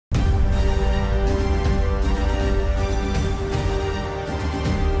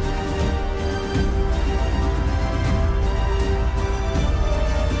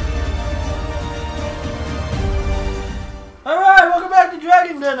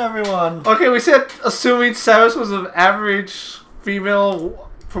everyone. Okay, we said assuming Samus was of average female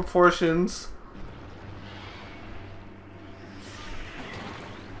proportions.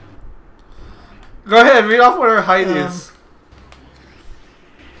 Go ahead, read off what her height is.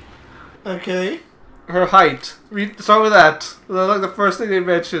 Okay. Her height. Start with that. That's like the first thing they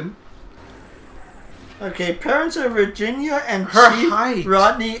mentioned. Okay, parents are Virginia and Her Chief height.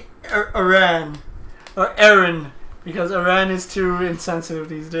 Rodney Aran. Or Aaron, because Aran is too insensitive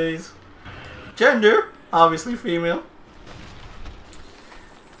these days. Gender, obviously female.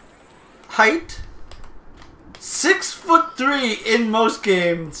 Height, 6'3" in most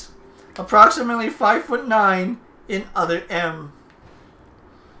games. Approximately 5'9" in other M.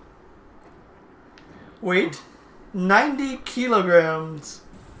 Weight, 90 kilograms.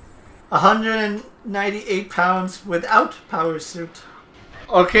 198 pounds without power suit.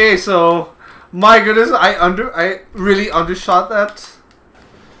 Okay, so my goodness, I really undershot that,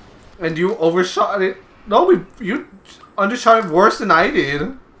 and you overshot it. No, you undershot it worse than I did.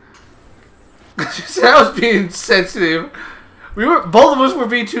 You said I was being sensitive. Both of us were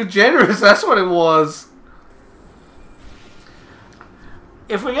being too generous. That's what it was.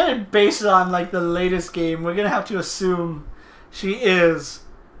 If we're gonna base it on like the latest game, we're gonna have to assume she is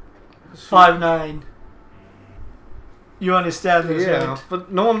 5'9". You understand this, yeah, right?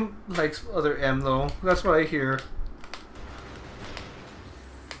 but no one likes other M though. That's what I hear.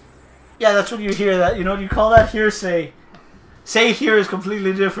 Yeah, that's what you hear. That you know, you call that hearsay. Say here is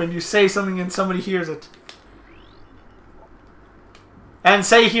completely different. You say something and somebody hears it. And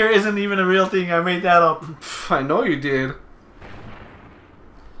say here isn't even a real thing. I made that up. I know you did.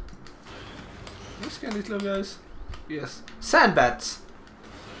 Can I scan these little guys? Yes. Sandbats.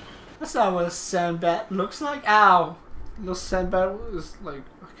 That's not what a sandbat looks like. Ow. Little sandbat is like,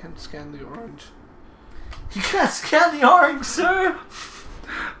 I can't scan the orange. You can't scan the orange, sir.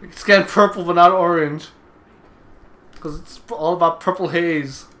 I can scan purple but not orange. Because it's all about purple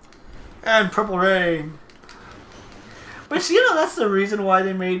haze. And purple rain. But you know that's the reason why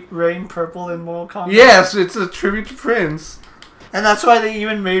they made rain purple in Mortal Kombat? Yes, it's a tribute to Prince. And that's why they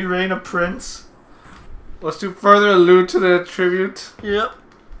even made Rain a prince. Let's to further allude to the tribute. Yep.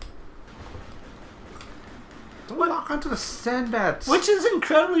 Don't lock onto the sandbats. Which is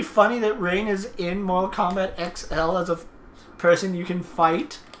incredibly funny that Rain is in Mortal Kombat XL as a person you can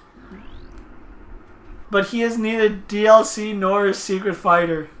fight. But he is neither DLC nor a secret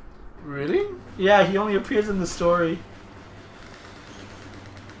fighter. Really? Yeah, he only appears in the story.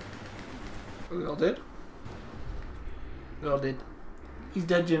 Are they all dead? They're all dead. He's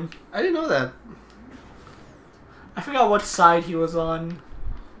dead, Jim. I didn't know that. I forgot what side he was on.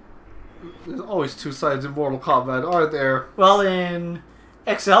 There's always two sides in Mortal Kombat, aren't there? Well, in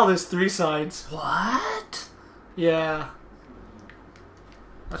XL there's 3 sides. What? Yeah.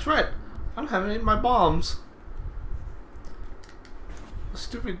 That's right. I don't have any of my bombs. The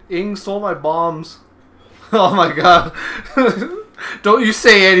stupid Ing stole my bombs. Oh my god. Don't you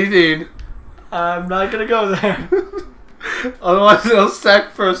say anything. I'm not gonna go there. Otherwise the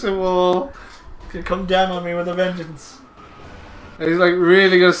sack person will... Gonna come down on me with a vengeance. And he's like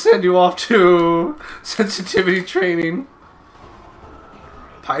really gonna send you off to sensitivity training.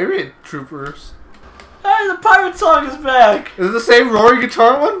 Pirate troopers. Hey, the pirate song is back! Is it the same Rory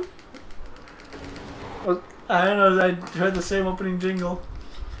guitar one? I don't know, I heard the same opening jingle.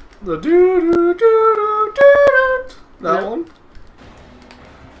 The do-do-do-do-do-do. That one?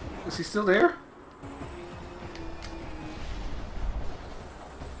 Is he still there?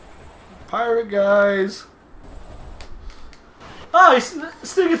 Pirate guys. Oh, he's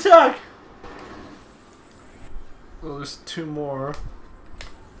sneak attack! Oh, there's 2 more.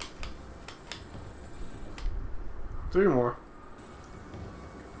 3 more.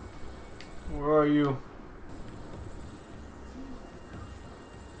 Where are you?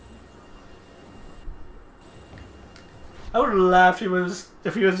 I would have laughed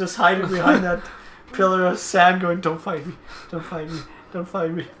if he was just hiding behind that pillar of sand going, don't fight me, don't fight me, don't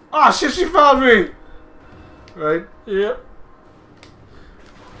fight me. Ah, oh, shit, she found me! Right? Yep.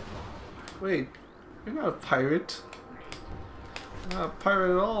 Wait, you're not a pirate. You're not a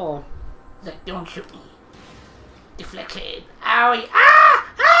pirate at all. Like, don't shoot me. Deflected. Owie. Ah!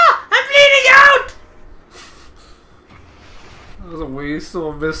 Ah! I'm bleeding out! That was a waste of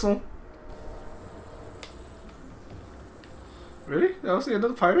a missile. Really? That was the end of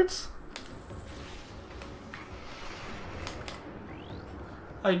the pirates?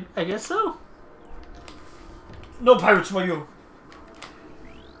 I guess so. No pirates for you.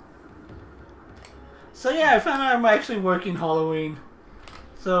 So yeah, I found out I'm actually working Halloween.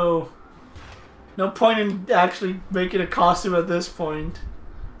 So, no point in actually making a costume at this point.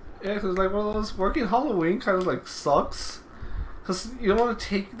 Yeah, because like one of those working Halloween kind of like sucks. Because you don't want to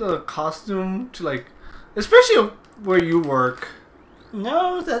take the costume to like, especially where you work.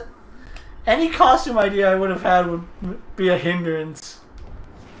 No, that any costume idea I would have had would be a hindrance.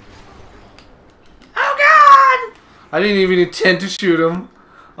 Oh God! I didn't even intend to shoot him.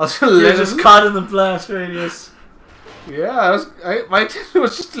 I was gonna You're just caught in the blast radius. Yeah, my intention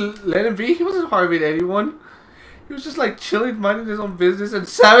was just to let him be. He wasn't harming anyone. He was just like chilling, minding his own business, and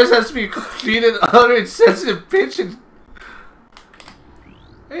Samus has to be a complete and utter insensitive bitch. And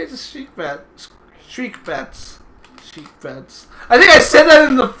hey, it's a shriek bat. Shriek bats. Shriek bats. I think I said that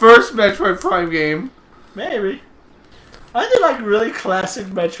in the first Metroid Prime game. Maybe. Aren't they like really classic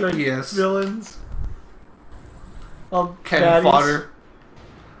Metroid villains? Well, cannon fodder.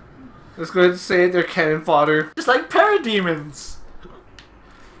 Let's go ahead and say it, they're cannon fodder. Just like parademons.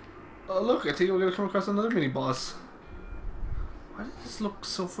 Oh look, I think we're gonna come across another mini boss. Why does this look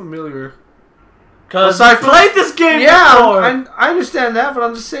so familiar? Because I played this game before! I understand that, but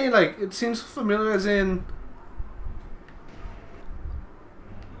I'm just saying, like, it seems familiar as in...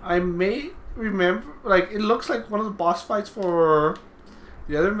 I may remember, like, it looks like one of the boss fights for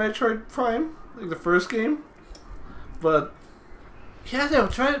the other Metroid Prime, like the first game. But, yeah,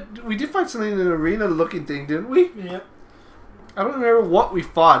 we did find something in an arena looking thing, didn't we? Yep. I don't remember what we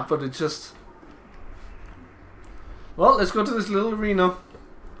fought, but it just... Well, let's go to this little arena.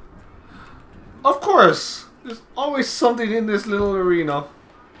 Of course! There's always something in this little arena.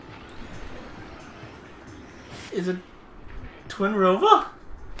 Is it Twin Rova?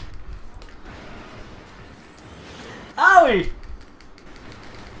 Owie!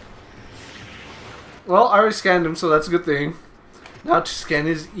 Well, I already scanned him, so that's a good thing. Now to scan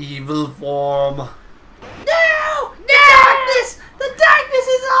his evil form. No! The darkness! The darkness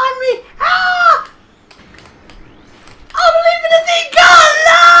is on me! Ah! I believe in a thing called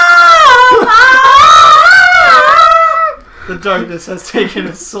love! Ah! The darkness has taken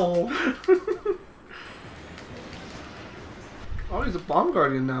his soul. Oh, he's a bomb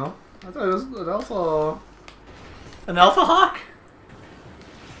guardian now. I thought it was an alpha. An alpha hawk?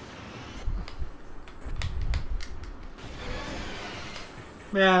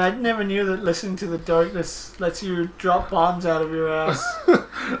 Man, I never knew that listening to the darkness lets you drop bombs out of your ass. I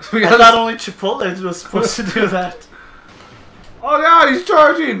thought only Chipotle was supposed to do that. Oh god, he's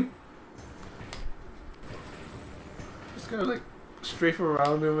charging! Just gotta like strafe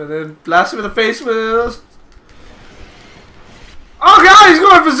around him and then blast him in the face with it. Oh god, he's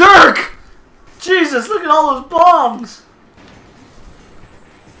going berserk! Jesus, look at all those bombs!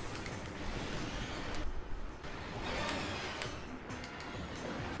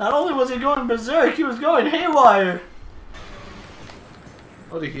 Not only was he going berserk, he was going haywire.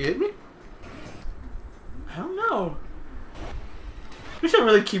 Oh, did he hit me? I don't know. You should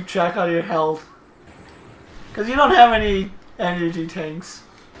really keep track on your health. Because you don't have any energy tanks.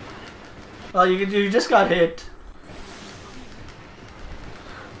 Well, you just got hit.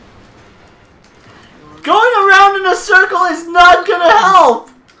 Going around in a circle is not gonna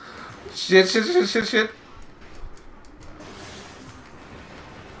help! Shit, shit, shit, shit, shit.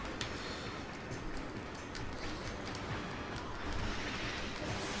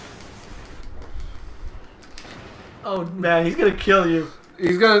 Oh man, he's gonna kill you.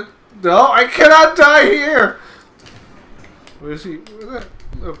 He's gonna... No, I cannot die here! Where is he? Where's that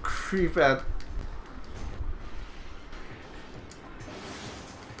little creep at?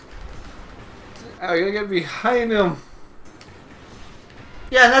 I gotta get behind him.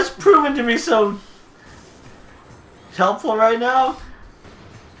 Yeah, that's proven to be so helpful right now.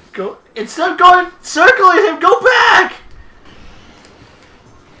 Go instead of going circling him, go back!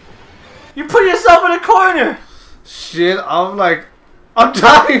 You put yourself in a corner! Shit, I'm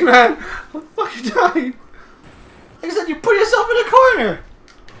dying, man! I'm fucking dying! Like I said, you put yourself in a corner!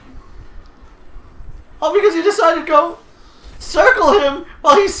 All because you decided to go circle him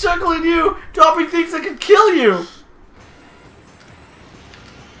while he's circling you, dropping things that could kill you!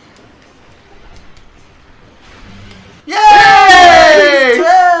 Yay! He's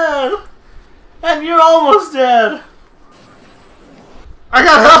dead! And you're almost dead! I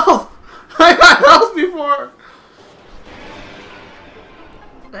got health! I got health before!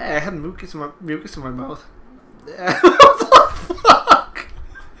 I had mucus in my mouth. What the fuck?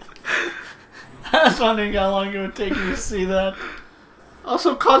 I was wondering how long it would take you to see that.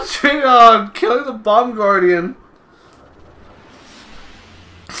 Also concentrated on killing the bomb guardian.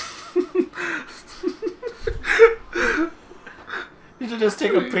 You should just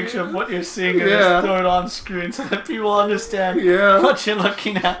take a picture of what you're seeing and just throw it on screen so that people understand what you're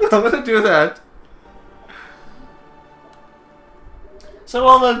looking at. I'm gonna do that. So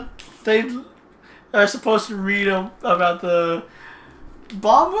all they are supposed to read about the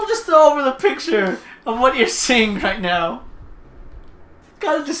bomb, we'll just throw over the picture of what you're seeing right now.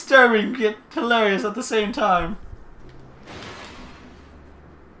 Kind of disturbing yet hilarious at the same time.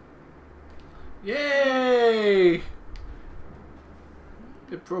 Yay!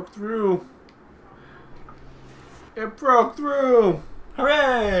 It broke through. It broke through.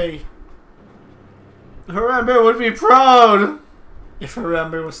 Hooray! Harambe would be proud. If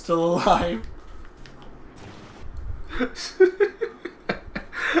Harambe was still alive.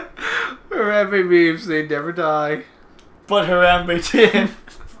 Harambe memes, they never die. But Harambe did.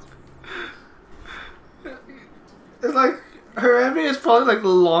 It's like, Harambe is probably like the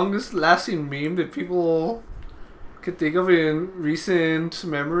longest lasting meme that people could think of in recent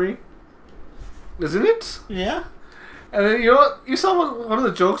memory. Isn't it? Yeah. And then you saw what one of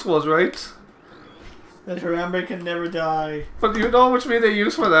the jokes was, right? That Harambe can never die. But you know which meme they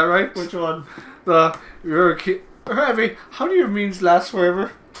use for that, right? Which one? Harambe, how do your memes last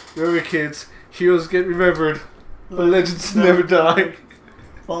forever? Remember kids, heroes get remembered, but legends never die.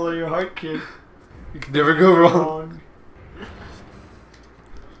 Follow your heart, kid. You can never go wrong.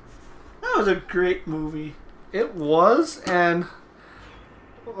 That was a great movie. It was, and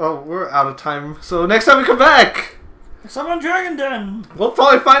well, we're out of time. So next time we come back, Summon Dragon Den. we'll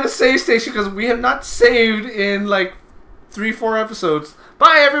probably find a save station because we have not saved in like 3-4 episodes.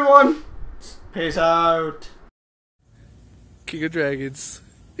 Bye, everyone. Peace out. King of Dragons.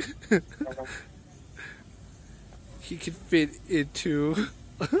 He can fit into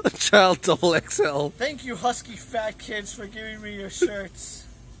a child double XL. Thank you, husky fat kids, for giving me your shirts.